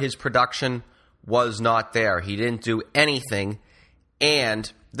 but his production was not there. He didn't do anything,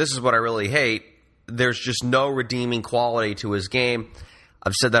 and this is what I really hate. There's just no redeeming quality to his game.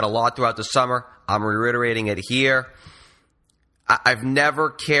 I've said that a lot throughout the summer. I'm reiterating it here. I've never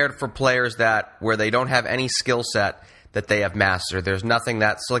cared for players where they don't have any skill set that they have mastered. There's nothing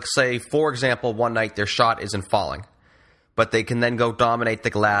that's, like, say, for example, one night their shot isn't falling, but they can then go dominate the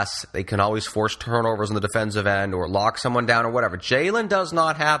glass. They can always force turnovers on the defensive end or lock someone down or whatever. Jaylen does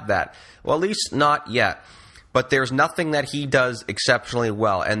not have that. Well, at least not yet. But there's nothing that he does exceptionally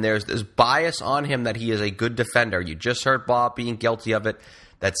well, and there's this bias on him that he is a good defender. You just heard Bob being guilty of it,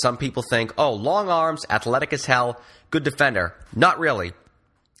 that some people think, oh, long arms, athletic as hell, good defender. Not really.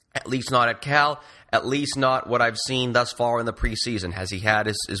 At least not at Cal. At least not what I've seen thus far in the preseason. Has he had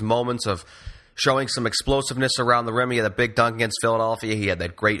his moments of showing some explosiveness around the rim? He had a big dunk against Philadelphia. He had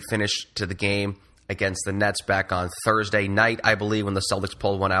that great finish to the game against the Nets back on Thursday night, I believe, when the Celtics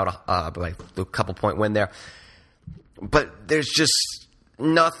pulled one out by a couple-point win there. But there's just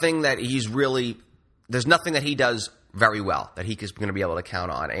nothing that there's nothing that he does very well that he is going to be able to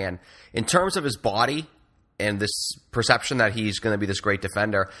count on. And in terms of his body and this perception that he's going to be this great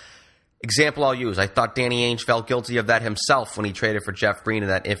defender, example I'll use, I thought Danny Ainge felt guilty of that himself when he traded for Jeff Green in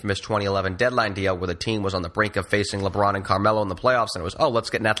that infamous 2011 deadline deal where the team was on the brink of facing LeBron and Carmelo in the playoffs, and it was, let's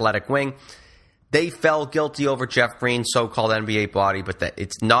get an athletic wing. They felt guilty over Jeff Green's so-called NBA body, but that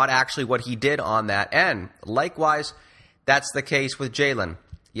it's not actually what he did on that end. Likewise, that's the case with Jaylen.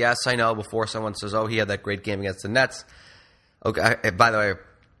 Yes, I know, before someone says, he had that great game against the Nets. Okay, by the way,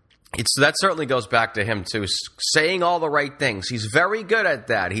 that certainly goes back to him, too, saying all the right things. He's very good at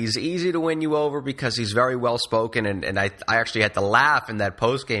that. He's easy to win you over because he's very well-spoken, and I actually had to laugh in that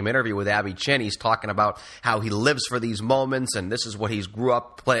post-game interview with Abby Chin. He's talking about how he lives for these moments, and this is what he's grew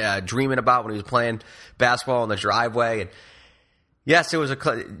up dreaming about when he was playing basketball in the driveway. And yes, it was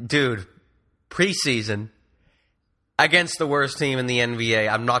dude, preseason against the worst team in the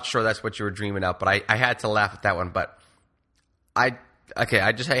NBA. I'm not sure that's what you were dreaming of, but I had to laugh at that one. But I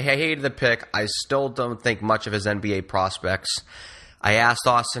hated the pick. I still don't think much of his NBA prospects. I asked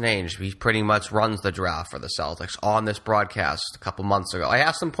Austin Ainge, he pretty much runs the draft for the Celtics, on this broadcast a couple months ago. I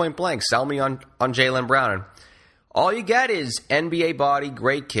asked him point blank, sell me on Jaylen Brown. And all you get is NBA body,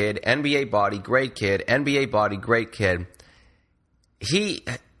 great kid, NBA body, great kid, NBA body, great kid.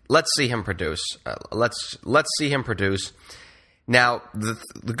 Let's see him produce. Let's see him produce. Now,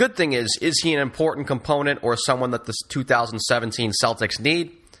 the good thing is he an important component or someone that the 2017 Celtics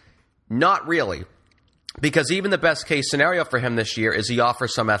need? Not really. Because even the best case scenario for him this year is he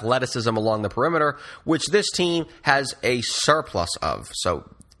offers some athleticism along the perimeter, which this team has a surplus of. So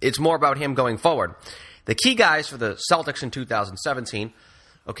it's more about him going forward. The key guys for the Celtics in 2017,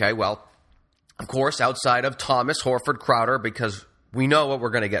 okay, well, of course, outside of Thomas, Horford, Crowder, because we know what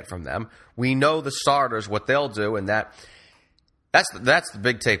we're going to get from them. We know the starters, what they'll do, and that's the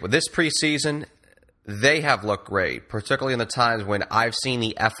big take. With this preseason, they have looked great, particularly in the times when I've seen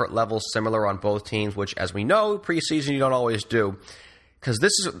the effort levels similar on both teams, which, as we know, preseason you don't always do. Because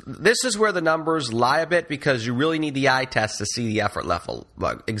this is where the numbers lie a bit, because you really need the eye test to see the effort level.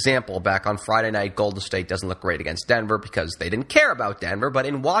 Example, back on Friday night, Golden State doesn't look great against Denver because they didn't care about Denver, but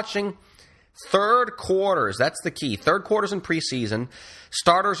in watching third quarters, that's the key. Third quarters in preseason,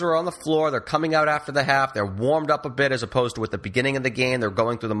 starters are on the floor. They're coming out after the half. They're warmed up a bit as opposed to at the beginning of the game. They're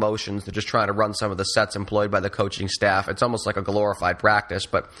going through the motions. They're just trying to run some of the sets employed by the coaching staff. It's almost like a glorified practice.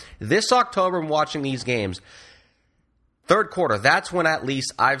 But this October, I'm watching these games, third quarter, that's when at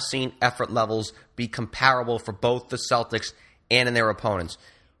least I've seen effort levels be comparable for both the Celtics and in their opponents.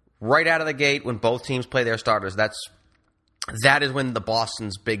 Right out of the gate, when both teams play their starters, that is when the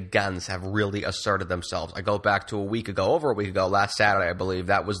Boston's big guns have really asserted themselves. I go back to over a week ago, last Saturday, I believe.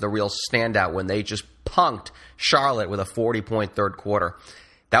 That was the real standout when they just punked Charlotte with a 40-point third quarter.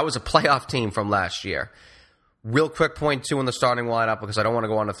 That was a playoff team from last year. Real quick point, too, in the starting lineup, because I don't want to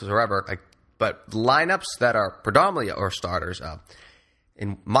go on this forever, but lineups that are predominantly or starters,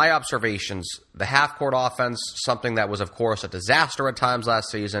 in my observations, the half-court offense, something that was, of course, a disaster at times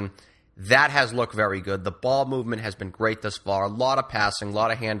last season, that has looked very good. The ball movement has been great thus far. A lot of passing, a lot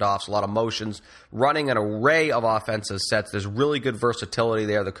of handoffs, a lot of motions, running an array of offensive sets. There's really good versatility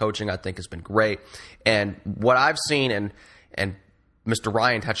there. The coaching, I think, has been great. And what I've seen, and Mr.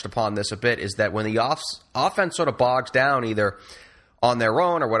 Ryan touched upon this a bit, is that when the offense sort of bogs down either on their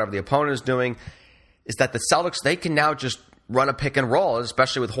own or whatever the opponent is doing, is that the Celtics, they can now just run a pick and roll,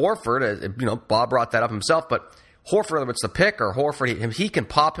 especially with Horford. Bob brought that up himself, but Horford, whether it's the pick or Horford, he can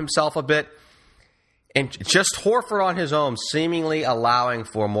pop himself a bit. And just Horford on his own, seemingly allowing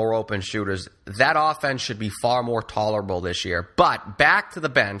for more open shooters, that offense should be far more tolerable this year. But back to the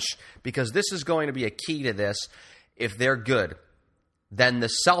bench, because this is going to be a key to this. If they're good, then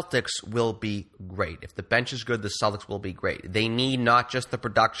the Celtics will be great. If the bench is good, the Celtics will be great. They need not just the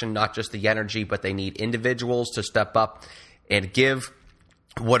production, not just the energy, but they need individuals to step up and give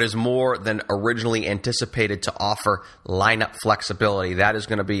what is more than originally anticipated to offer lineup flexibility. That is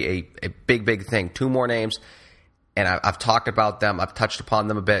going to be a big, big thing. Two more names, and I've talked about them. I've touched upon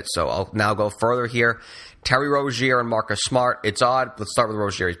them a bit, so I'll now go further here. Terry Rozier and Marcus Smart. It's odd. Let's start with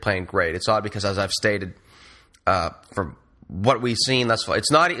Rozier. He's playing great. It's odd because, as I've stated, from what we've seen thus far,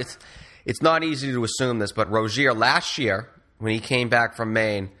 it's not easy to assume this, but Rozier last year, when he came back from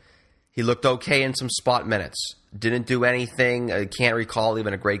Maine, he looked okay in some spot minutes. Didn't do anything. I can't recall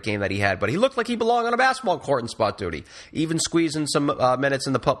even a great game that he had, but he looked like he belonged on a basketball court in spot duty, even squeezing some minutes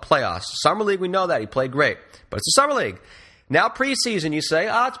in the playoffs. Summer League, we know that. He played great, but it's a Summer League. Now preseason, you say,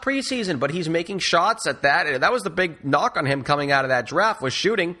 it's preseason, but he's making shots at that. That was the big knock on him coming out of that draft, was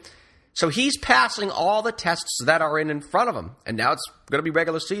shooting. So he's passing all the tests that are in front of him, and now it's going to be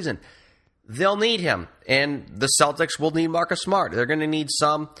regular season. They'll need him, and the Celtics will need Marcus Smart. They're going to need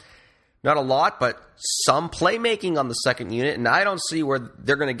some, not a lot, but some playmaking on the second unit, and I don't see where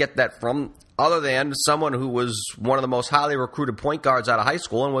they're going to get that from other than someone who was one of the most highly recruited point guards out of high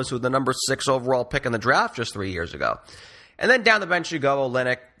school and was the number 6 overall pick in the draft just 3 years ago. And then down the bench you go,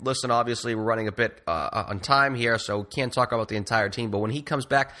 Olynyk. Listen, obviously we're running a bit on time here, so can't talk about the entire team. But when he comes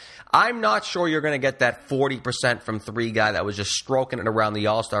back, I'm not sure you're going to get that 40% from three guy that was just stroking it around the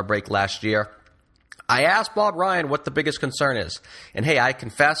All-Star break last year. I asked Bob Ryan what the biggest concern is. And hey, I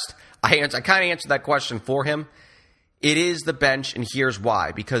confessed, I kind of answered that question for him. It is the bench, and here's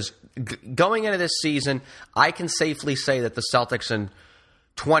why. Because going into this season, I can safely say that the Celtics in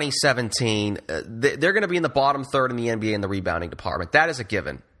 2017, they're going to be in the bottom third in the NBA in the rebounding department. That is a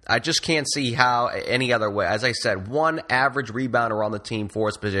given. I just can't see how any other way. As I said, one average rebounder on the team for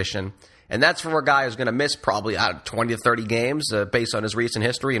his position, and that's for a guy who's going to miss probably 20 to 30 games based on his recent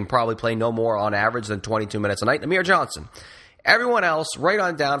history and probably play no more on average than 22 minutes a night. Amir Johnson. Everyone else, right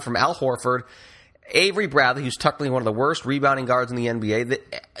on down from Al Horford, Avery Bradley, who's technically one of the worst rebounding guards in the NBA.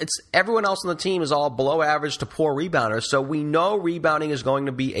 Everyone else on the team is all below average to poor rebounders, so we know rebounding is going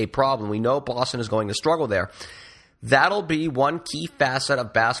to be a problem. We know Boston is going to struggle there. That'll be one key facet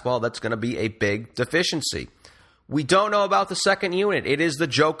of basketball that's going to be a big deficiency. We don't know about the second unit. It is the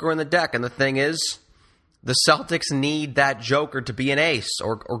joker in the deck, and the thing is, the Celtics need that joker to be an ace,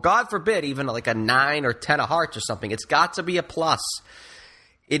 or God forbid, even like a 9 or 10 of hearts or something. It's got to be a plus.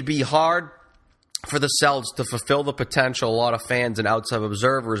 It'd be hard for the Celtics to fulfill the potential a lot of fans and outside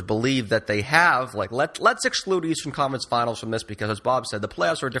observers believe that they have. Like, let's exclude Eastern Conference Finals from this because, as Bob said, the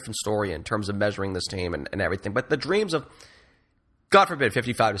playoffs are a different story in terms of measuring this team and everything. But the dreams of, God forbid,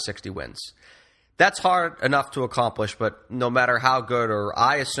 55 to 60 wins. That's hard enough to accomplish, but no matter how good, or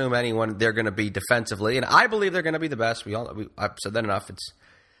I assume anyone, they're going to be defensively, and I believe they're going to be the best. I've said that enough.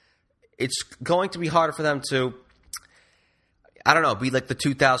 It's going to be harder for them to, I don't know, be like the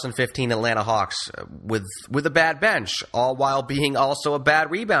 2015 Atlanta Hawks with a bad bench, all while being also a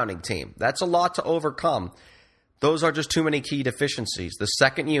bad rebounding team. That's a lot to overcome. Those are just too many key deficiencies. The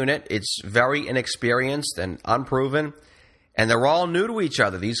second unit, it's very inexperienced and unproven, and they're all new to each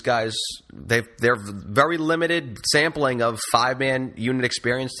other. These guys, they're very limited sampling of five-man unit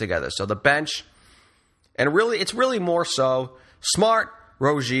experience together. So the bench, and really, it's really more so Smart,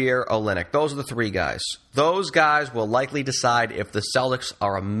 Rozier, Olynyk. Those are the three guys. Those guys will likely decide if the Celtics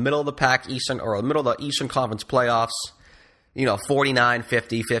are a middle-of-the-pack Eastern or a middle-of-the-Eastern Conference playoffs, 49,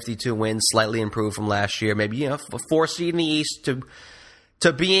 50, 52 wins, slightly improved from last year. Maybe, a 4 seed in the East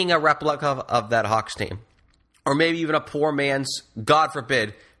to being a replica of that Hawks team. Or maybe even a poor man's, God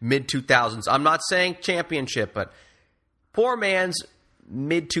forbid, mid-2000s. I'm not saying championship, but poor man's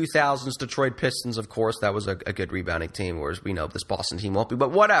mid-2000s Detroit Pistons, of course. That was a good rebounding team, whereas we know this Boston team won't be.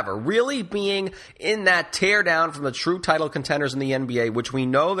 But whatever. Really being in that teardown from the true title contenders in the NBA, which we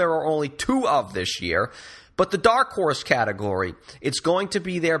know there are only 2 of this year. But the dark horse category, it's going to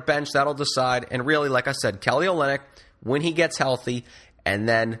be their bench that'll decide. And really, like I said, Kelly Olynyk, when he gets healthy, and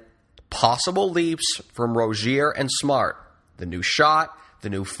then possible leaps from Rozier and Smart. The new shot, the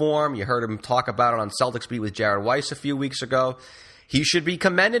new form. You heard him talk about it on Celtics Beat with Jared Weiss a few weeks ago. He should be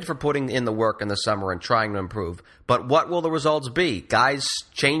commended for putting in the work in the summer and trying to improve. But what will the results be? Guys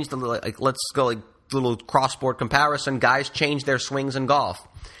change let's go little cross-sport comparison. Guys change their swings in golf.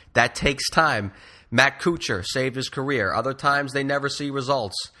 That takes time. Matt Kuchar saved his career. Other times they never see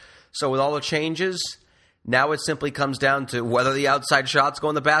results. So with all the changes, now it simply comes down to whether the outside shots go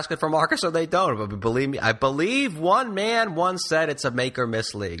in the basket for Marcus or they don't. But believe me, I believe one man once said it's a make or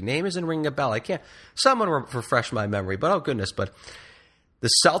miss league. Name isn't ringing a bell. I can't. Someone refresh my memory. But oh goodness. But the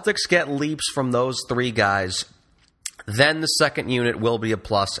Celtics get leaps from those 3 guys. Then the second unit will be a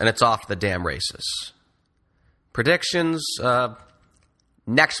plus, and it's off to the damn races. Predictions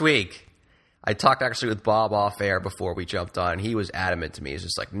next week. I talked actually with Bob off air before we jumped on. He was adamant to me. He's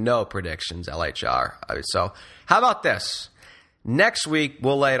just like, no predictions, LHR. So how about this? Next week,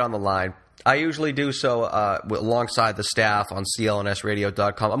 we'll lay it on the line. I usually do so alongside the staff on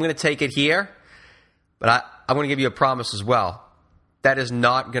CLNSradio.com. I'm going to take it here, but I'm going to give you a promise as well. That is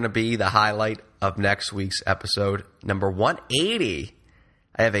not going to be the highlight of next week's episode, number 180.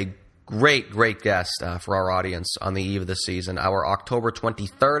 I have a great guest for our audience on the eve of the season, our October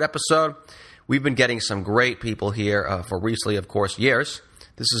 23rd episode. We've been getting some great people here for recently, of course, years.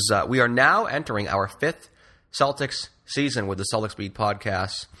 We are now entering our 5th Celtics season with the Celtics Beat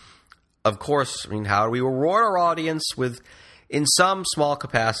podcast. Of course, how do we reward our audience with, in some small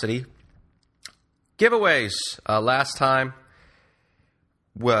capacity, giveaways? Last time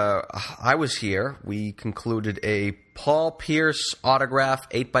I was here, we concluded a Paul Pierce autograph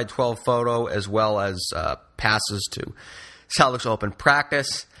 8x12 photo, as well as passes to Celtics Open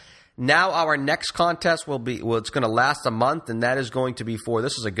practice. Now our next contest will be, it's going to last a month, and that is going to be for,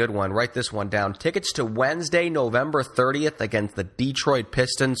 this is a good one, write this one down, tickets to Wednesday, November 30th against the Detroit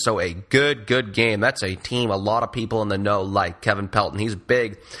Pistons. So a good game. That's a team a lot of people in the know like. Kevin Pelton, he's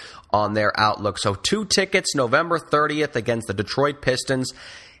big on their outlook. So 2 tickets, November 30th against the Detroit Pistons.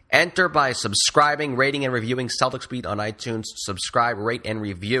 Enter by subscribing, rating, and reviewing Celtics Beat on iTunes. Subscribe, rate, and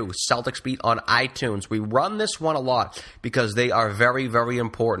review Celtics Beat on iTunes. We run this one a lot because they are very, very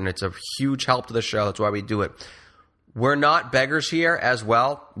important. It's a huge help to the show. That's why we do it. We're not beggars here as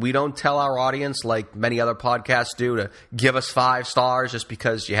well. We don't tell our audience, like many other podcasts do, to give us 5 stars just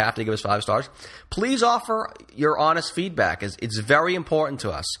because you have to give us 5 stars. Please offer your honest feedback. It's very important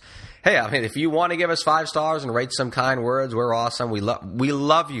to us. Hey, I mean, if you want to give us 5 stars and rate some kind words, we're awesome. We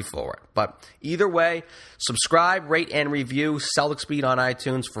love you for it. But either way, subscribe, rate, and review Celtics Beat on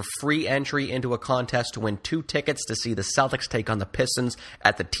iTunes for free entry into a contest to win 2 tickets to see the Celtics take on the Pistons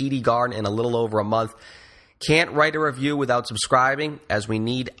at the TD Garden in a little over a month. Can't write a review without subscribing, as we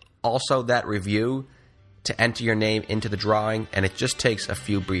need also that review to enter your name into the drawing, and it just takes a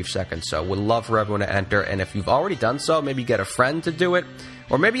few brief seconds. So we'd love for everyone to enter, and if you've already done so, maybe get a friend to do it,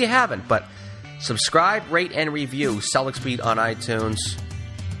 or maybe you haven't, but subscribe, rate, and review Celtics Beat on iTunes,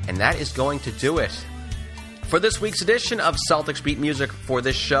 and that is going to do it. For this week's edition of Celtics Beat, music for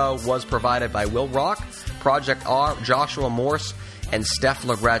this show was provided by Will Rock, Project R, Joshua Morse, and Steph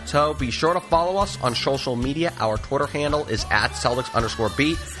Legrateau. Be sure to follow us on social media. Our Twitter handle is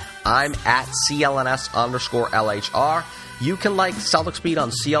 @Celtics_Beat. I'm @CLNS_LHR. You can like Celtics Beat on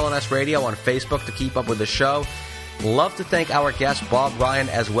CLNS Radio on Facebook to keep up with the show. Love to thank our guest, Bob Ryan,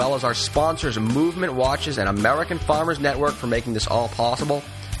 as well as our sponsors, Movement Watches and American Farmers Network, for making this all possible.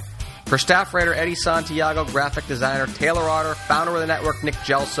 For staff writer Eddie Santiago, graphic designer Taylor Otter, founder of the network Nick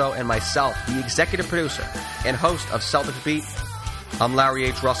Gelso, and myself, the executive producer and host of Celtics Beat, I'm Larry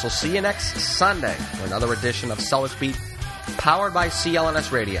H. Russell. See you next Sunday for another edition of Celtics Beat, powered by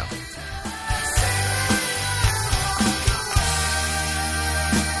CLNS Radio.